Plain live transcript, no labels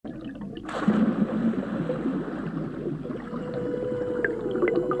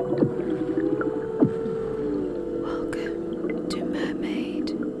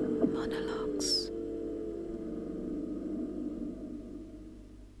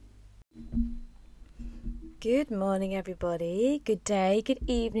Good morning, everybody. Good day, good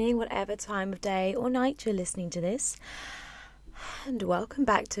evening, whatever time of day or night you're listening to this. And welcome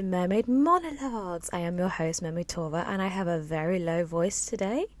back to Mermaid Monologues. I am your host, Mermaid Tova, and I have a very low voice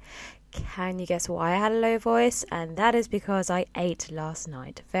today. Can you guess why I had a low voice? And that is because I ate last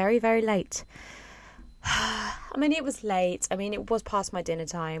night. Very, very late. It was late. It was past my dinner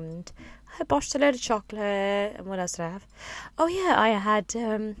time. And I boshed a load of chocolate. And what else did I have? Oh, yeah, I had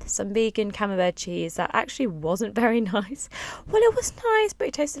some vegan camembert cheese that actually wasn't very nice. Well, it was nice, but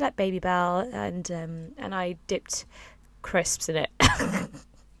it tasted like Baby Bell. And I dipped crisps in it.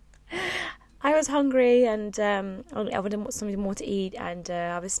 I was hungry and I wanted something more to eat. And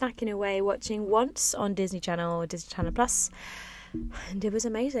I was snacking away watching Once on Disney Channel or Disney Channel Plus. And it was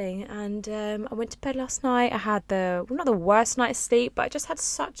amazing. And I went to bed last night. I had not the worst night's sleep, but I just had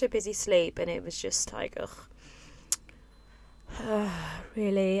such a busy sleep, and it was just like,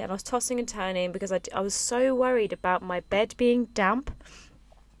 really. And I was tossing and turning because I was so worried about my bed being damp,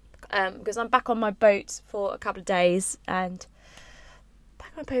 because I'm back on my boat for a couple of days, and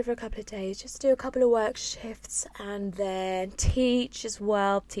just to do a couple of work shifts and then teach as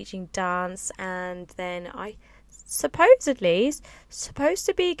well, teaching dance, and then I supposed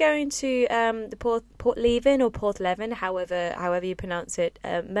to be going to the Porthleven or Porthleven, however you pronounce it,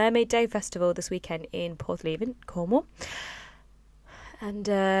 Mermaid Day Festival this weekend in Porthleven, Cornwall. And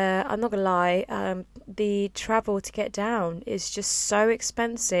I'm not gonna lie, the travel to get down is just so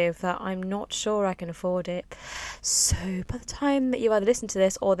expensive that I'm not sure I can afford it. So by the time that you either listen to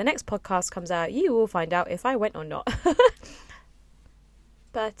this or the next podcast comes out, you will find out if I went or not.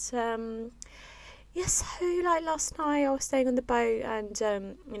 But yes, last night I was staying on the boat, and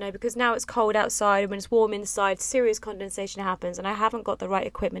because now it's cold outside, and when it's warm inside, serious condensation happens, and I haven't got the right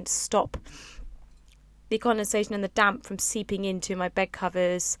equipment to stop the condensation and the damp from seeping into my bed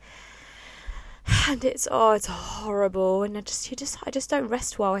covers, and it's horrible. And I just don't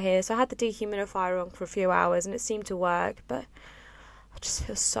rest well here. So I had the dehumidifier on for a few hours, and it seemed to work, but I just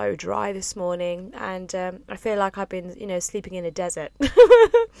feel so dry this morning, and I feel like I've been sleeping in a desert.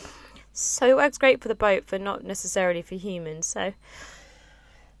 So it works great for the boat, but not necessarily for humans. So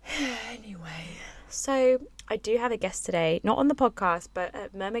anyway, I do have a guest today, not on the podcast,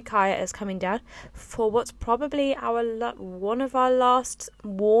 but Mermaid Kaya is coming down for what's probably one of our last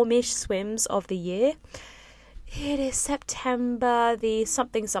warmish swims of the year. It is September, it's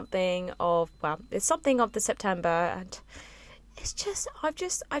something of the September, and it's just I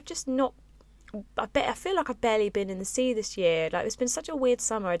feel like I've barely been in the sea this year. It's been such a weird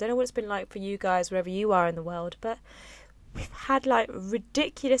summer. I don't know what it's been like for you guys wherever you are in the world, but we've had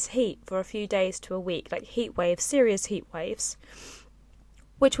ridiculous heat for a few days to a week, heat waves, serious heat waves,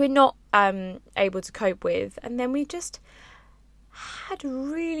 which we're not able to cope with. And then we just had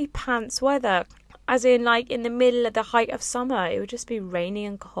really pants weather, as in in the middle of the height of summer, it would just be rainy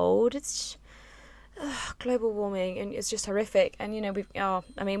and cold. It's global warming, and it's just horrific. And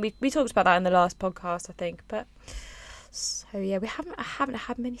we talked about that in the last podcast, I think. But so yeah, I haven't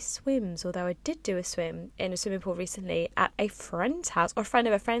had many swims, although I did do a swim in a swimming pool recently at a friend's house, or a friend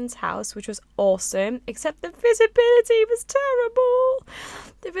of a friend's house, which was awesome, except the visibility was terrible.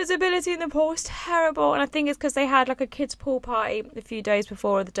 The visibility in the pool was terrible, and I think it's because they had a kids pool party a few days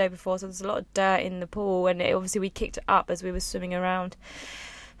before or the day before, so there's a lot of dirt in the pool, and obviously we kicked it up as we were swimming around.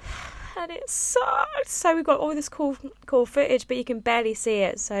 And it sucked. So we've got all this cool footage, but you can barely see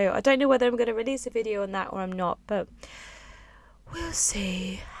it. So I don't know whether I'm going to release a video on that or I'm not, but we'll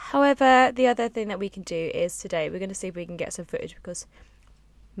see. However, the other thing that we can do is today we're going to see if we can get some footage, because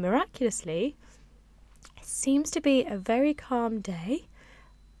miraculously it seems to be a very calm day.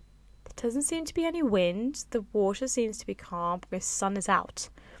 There doesn't seem to be any wind. The water seems to be calm because the sun is out.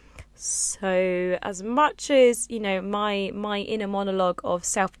 So as much as my inner monologue of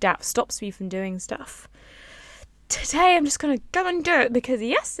self-doubt stops me from doing stuff, today I'm just going to go and do it, because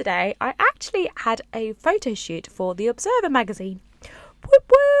yesterday I actually had a photo shoot for The Observer magazine.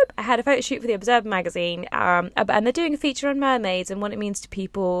 Whoop whoop! I had a photo shoot for The Observer magazine, and they're doing a feature on mermaids and what it means to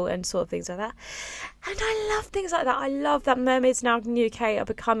people and sort of things like that. And I love things like that. I love that mermaids now in the UK are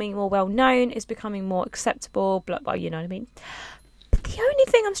becoming more well known, is becoming more acceptable, blah blah. You know what I mean? The only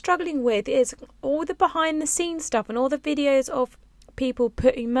thing I'm struggling with is all the behind the scenes stuff and all the videos of people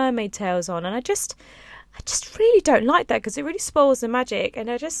putting mermaid tails on, and I just really don't like that, because it really spoils the magic,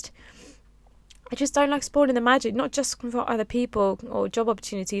 and I just don't like spoiling the magic, not just for other people or job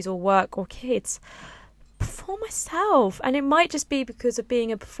opportunities or work or kids, but for myself. And it might just be because of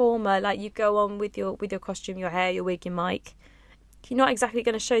being a performer, you go on with your costume, your hair, your wig, your mic. You're not exactly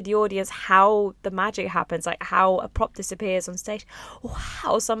going to show the audience how the magic happens, how a prop disappears on stage or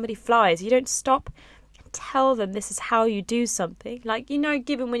how somebody flies. You don't stop tell them this is how you do something. Like, you know,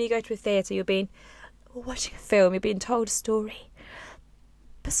 given when you go to a theatre, you're watching a film, you're being told a story.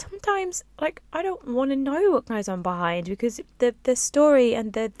 But sometimes, like, I don't want to know what goes on behind, because the story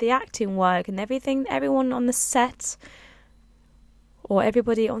and the acting work and everything, everyone on the set or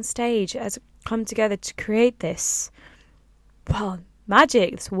everybody on stage has come together to create this, well,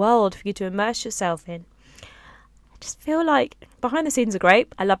 magic, this world for you to immerse yourself in. I just feel like behind the scenes are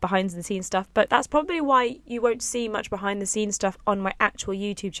great. I love behind the scenes stuff, but that's probably why you won't see much behind the scenes stuff on my actual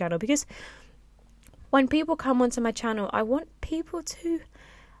YouTube channel, because when people come onto my channel, I want people to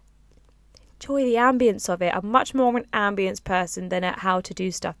enjoy the ambience of it. I'm much more an ambience person than at how to do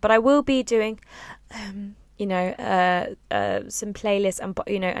stuff, but I will be doing some playlists and,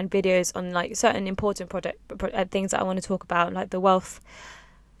 you know, and videos on like certain important things that I want to talk about, like the wealth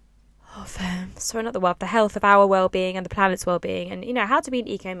of the health of our well-being and the planet's well-being, and, you know, how to be an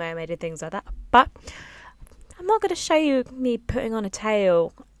eco mermaid and things like that. But I'm not going to show you me putting on a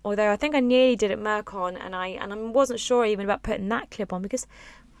tail, although I think I nearly did at Mercon, and I wasn't sure even about putting that clip on, because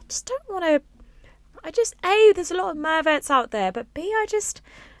I just don't want to. A, there's a lot of mervets out there, but B, I just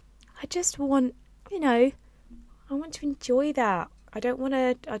want, you know, I want to enjoy that. I don't want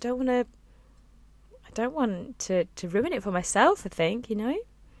to ruin it for myself, I think, you know.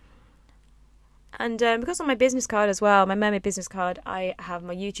 And because on my business card as well, my mermaid business card, I have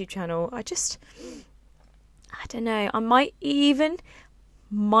my YouTube channel. I don't know, I might even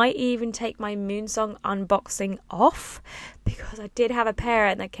take my Moonsong unboxing off, because I did have a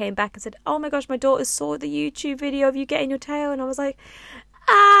parent that came back and said, oh my gosh, my daughter saw the YouTube video of you getting your tail, and I was like,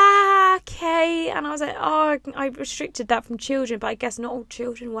 okay, and I was like, oh, I restricted that from children, but I guess not all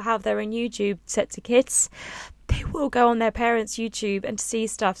children will have their own YouTube set to kids. They will go on their parents' YouTube and see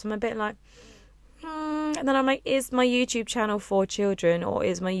stuff, so I'm a bit like, and then I'm like, is my YouTube channel for children or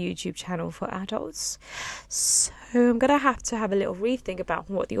is my YouTube channel for adults? So I'm going to have a little rethink about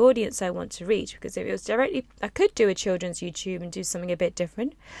what the audience I want to reach, because if it was directly, I could do a children's YouTube and do something a bit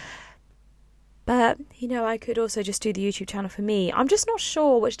different. But, you know, I could also just do the YouTube channel for me. I'm just not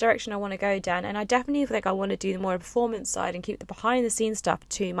sure which direction I want to go down, and I definitely think I want to do the more performance side and keep the behind the scenes stuff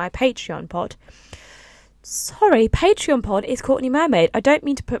to my Patreon pod. Sorry, Patreon pod is Courtney Mermaid. I don't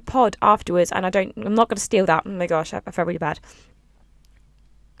mean to put pod afterwards, and I'm not going to steal that. Oh my gosh, I felt really bad.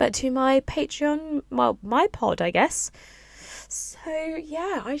 But to my Patreon, well, my pod, I guess. So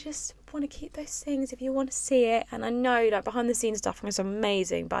yeah, I just want to keep those things if you want to see it. And I know that behind the scenes stuff is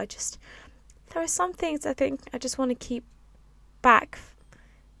amazing, but there are some things I think I just want to keep back,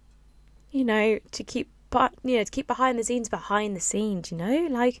 you know, to keep behind the scenes, you know,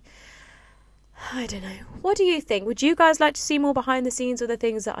 like, I don't know. What do you think? Would you guys like to see more behind the scenes of the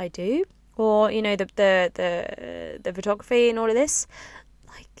things that I do? Or, you know, the photography and all of this?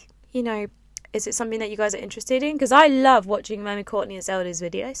 Like, you know, is it something that you guys are interested in? Because I love watching Mermaid Courtney and Zelda's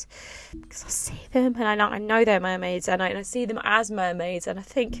videos, because I see them and I know they're mermaids, and I see them as mermaids, and I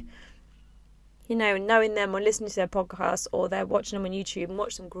think, you know, knowing them or listening to their podcasts, or they're watching them on YouTube and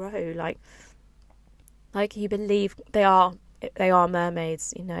watch them grow, like you believe they are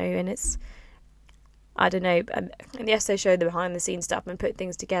mermaids, you know, and it's, I don't know, and yes, they show the behind the scenes stuff and put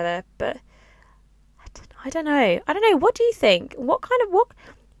things together, but I don't know. What do you think?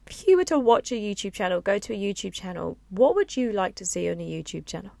 If you were to watch a YouTube channel, go to a YouTube channel, what would you like to see on a YouTube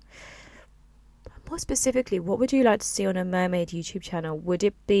channel? More specifically, what would you like to see on a mermaid YouTube channel? Would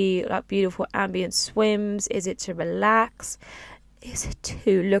it be like beautiful ambient swims? Is it to relax? Is it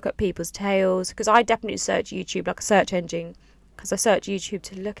to look at people's tails? Because I definitely search YouTube like a search engine, because I search YouTube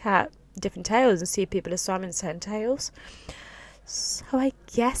to look at different tails and see if people are swimming certain tails. So I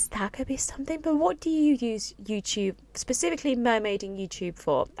guess that could be something. But what do you use YouTube, specifically mermaiding YouTube,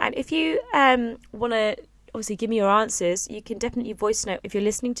 for? And if you want to obviously give me your answers, you can definitely voice note. If you're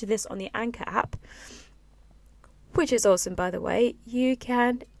listening to this on the Anchor app, which is awesome, by the way, you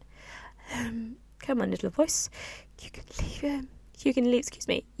can come on, little voice, you can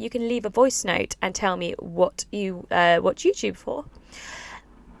leave a voice note and tell me what you watch YouTube for.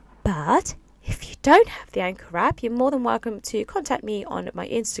 But if you don't have the Anchor app, you're more than welcome to contact me on my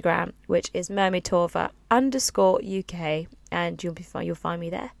Instagram, which is mermaidtorva_UK, and you'll find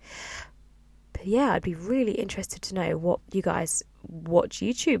me there. But yeah, I'd be really interested to know what you guys watch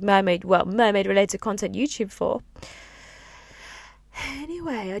YouTube, mermaid related content YouTube for.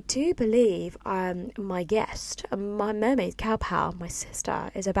 Anyway, I do believe my guest, my mermaid cow pal, my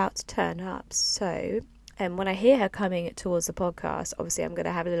sister, is about to turn up. So when I hear her coming towards the podcast, obviously I'm going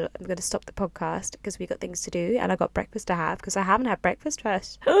to stop the podcast because we got things to do, and I got breakfast to have, because I haven't had breakfast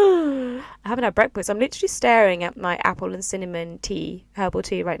first. I haven't had breakfast. I'm literally staring at my apple and cinnamon tea, herbal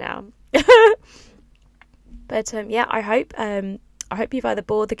tea right now. But yeah, I hope you've either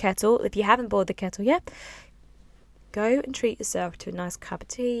boiled the kettle. If you haven't boiled the kettle yet, go and treat yourself to a nice cup of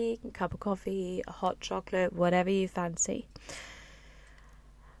tea, a cup of coffee, a hot chocolate, whatever you fancy.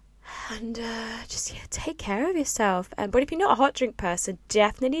 And just take care of yourself. But if you're not a hot drink person,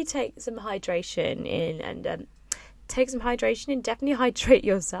 definitely take some hydration in, and definitely hydrate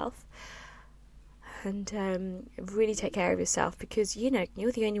yourself. And really take care of yourself, because you're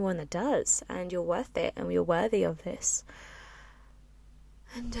the only one that does, and you're worth it, and you're worthy of this.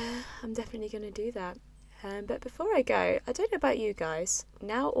 And I'm definitely going to do that. But before I go, I don't know about you guys,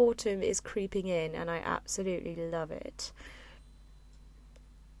 now autumn is creeping in and I absolutely love it.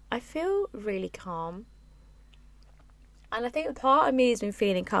 I feel really calm, and I think part of me has been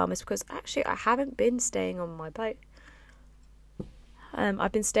feeling calm is because actually I haven't been staying on my boat.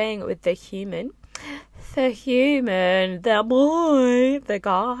 I've been staying with the boy, the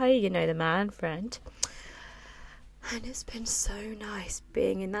guy, the man friend. And it's been so nice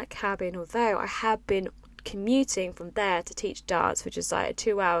being in that cabin, although I have been commuting from there to teach dance, which is like a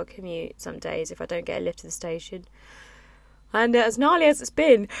 2-hour commute some days if I don't get a lift to the station. And as gnarly as it's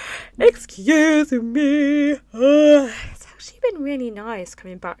been, excuse me, it's actually been really nice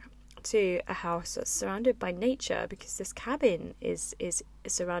coming back to a house that's surrounded by nature, because this cabin is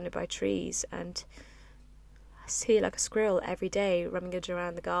surrounded by trees, and I see like a squirrel every day rummaging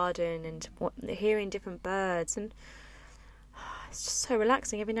around the garden and hearing different birds, and it's just so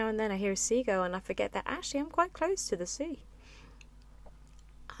relaxing. Every now and then I hear a seagull and I forget that actually I'm quite close to the sea.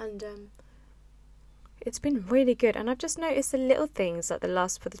 And it's been really good, and I've just noticed the little things like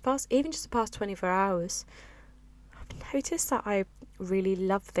for the past 24 hours. I've noticed that I really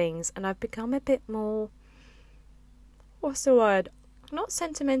love things, and I've become a bit more, what's the word? Not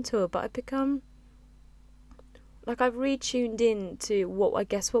sentimental, but I've become like I've retuned in to what we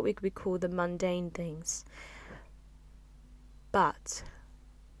could call the mundane things. But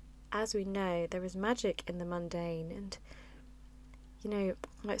as we know, there is magic in the mundane, and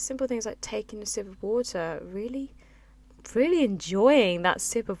like simple things like taking a sip of water, really enjoying that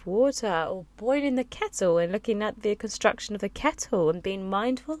sip of water, or boiling the kettle and looking at the construction of the kettle and being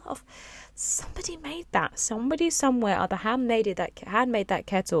mindful of somebody made that, somebody somewhere either handmade that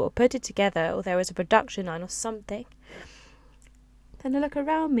kettle or put it together, or there was a production line or something. Then I look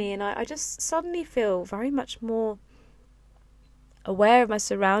around me and I just suddenly feel very much more aware of my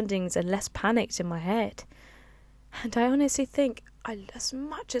surroundings and less panicked in my head. And I honestly think, as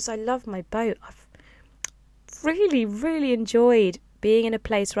much as I love my boat, I've really, really enjoyed being in a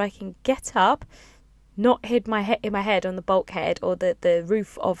place where I can get up, not hit my head on the bulkhead or the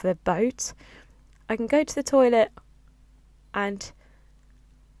roof of the boat. I can go to the toilet and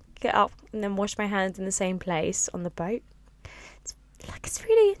get up and then wash my hands in the same place on the boat. It's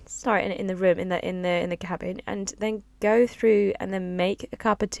really starting in the room in the cabin, and then go through and then make a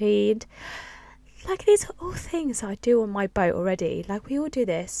cup of tea. And these are all things I do on my boat already. We all do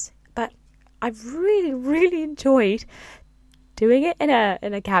this, but I've really, really enjoyed doing it in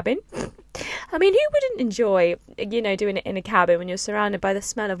a cabin. I mean, who wouldn't enjoy, doing it in a cabin when you're surrounded by the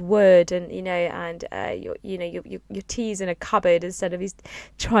smell of wood and your tea's in a cupboard instead of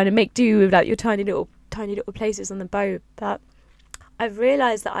trying to make do with your tiny little places on the boat. But I've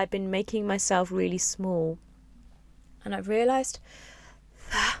realised that I've been making myself really small, and I've realised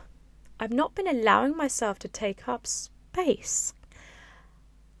that I've not been allowing myself to take up space.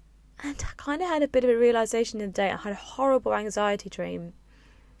 And I kind of had a bit of a realisation the other day. I had a horrible anxiety dream.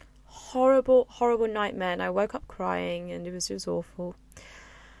 Horrible, horrible nightmare. And I woke up crying, and it was awful.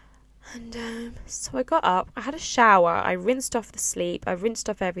 And so I got up. I had a shower. I rinsed off the sleep. I rinsed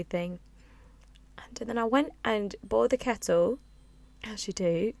off everything. And then I went and boiled the kettle, as you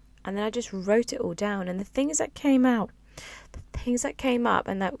do. And then I just wrote it all down. And the things that came up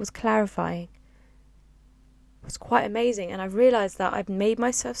and that was clarifying, was quite amazing. And I realised that I've made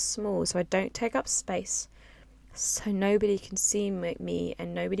myself small so I don't take up space, so nobody can see me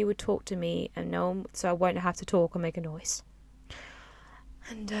and nobody would talk to me, and so I won't have to talk or make a noise.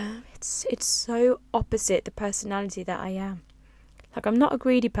 And it's so opposite the personality that I am. I'm not a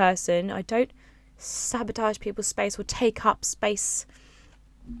greedy person. I don't sabotage people's space or take up space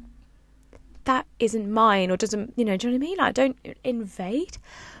that isn't mine, or doesn't, do you know what I mean? I don't invade.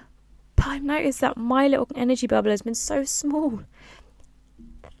 But I've noticed that my little energy bubble has been so small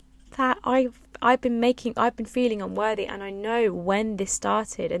that I've been feeling unworthy, and I know when this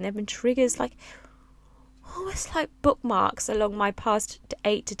started, and there've been triggers almost like bookmarks along my past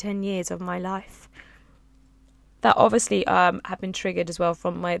 8 to 10 years of my life that obviously have been triggered as well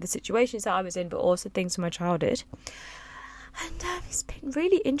from the situations that I was in, but also things from my childhood. And it's been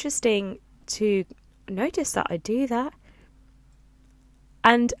really interesting to notice that I do that.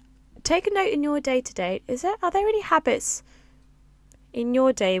 And take a note in your day-to-day. Are there any habits in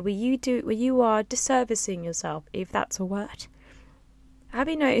your day where you are disservicing yourself, if that's a word? Have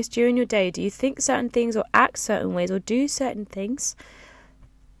you noticed during your day, do you think certain things or act certain ways or do certain things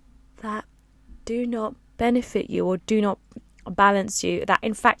that do not benefit you or do not balance you, that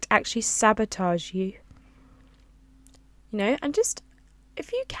in fact actually sabotage you? And just,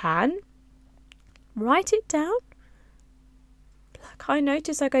 if you can, write it down. Like, I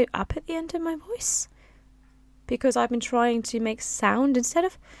notice I go up at the end of my voice because I've been trying to make sound instead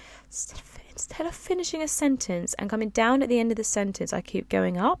of finishing a sentence and coming down at the end of the sentence, I keep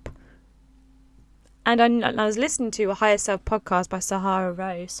going up. And I was listening to a Higher Self podcast by Sahara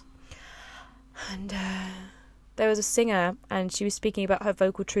Rose, and there was a singer, and she was speaking about her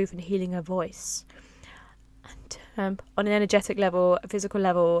vocal truth and healing her voice, and on an energetic level, a physical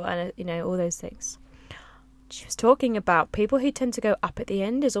level, and all those things. She was talking about people who tend to go up at the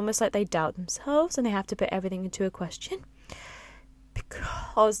end is almost like they doubt themselves and they have to put everything into a question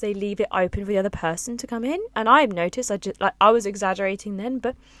because they leave it open for the other person to come in. And I've noticed, I was exaggerating then,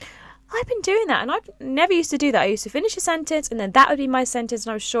 but I've been doing that, and I've never used to do that. I used to finish a sentence and then that would be my sentence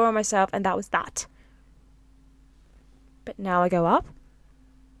and I was sure of myself and that was that. But now I go up.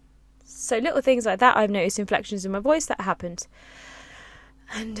 So little things like that, I've noticed inflections in my voice that happened.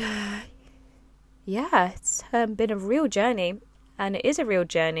 And it's been a real journey, and it is a real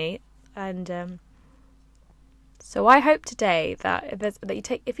journey. And so I hope today that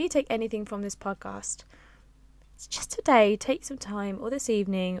if you take anything from this podcast, it's just today, take some time, or this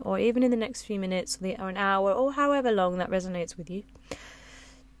evening, or even in the next few minutes, or an hour, or however long that resonates with you.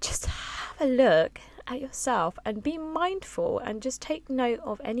 Just have a look at yourself and be mindful, and just take note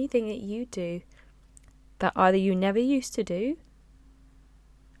of anything that you do that either you never used to do,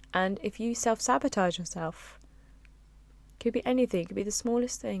 and if you self-sabotage yourself. It could be anything. It could be the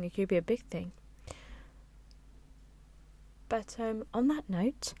smallest thing. It could be a big thing. But on that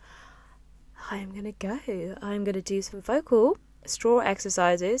note, I am going to go. I'm going to do some vocal straw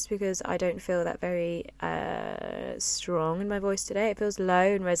exercises because I don't feel that very strong in my voice today. It feels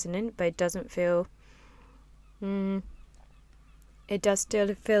low and resonant, but it doesn't feel... it does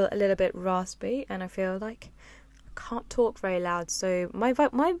still feel a little bit raspy, and I feel like I can't talk very loud, so my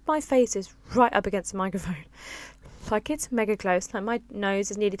face is right up against the microphone. Like, it's mega close. Like, my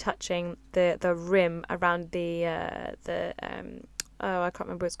nose is nearly touching the rim around the I can't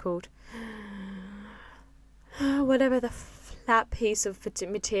remember what it's called. Whatever the flat piece of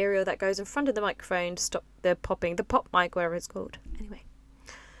material that goes in front of the microphone to stop the popping, the pop mic, whatever it's called. Anyway,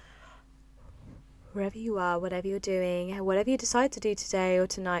 wherever you are, whatever you're doing, whatever you decide to do today or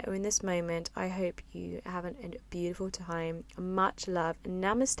tonight or in this moment, I hope you have a beautiful time. Much love.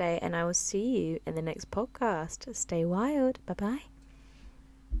 Namaste, and I will see you in the next podcast. Stay wild. Bye-bye.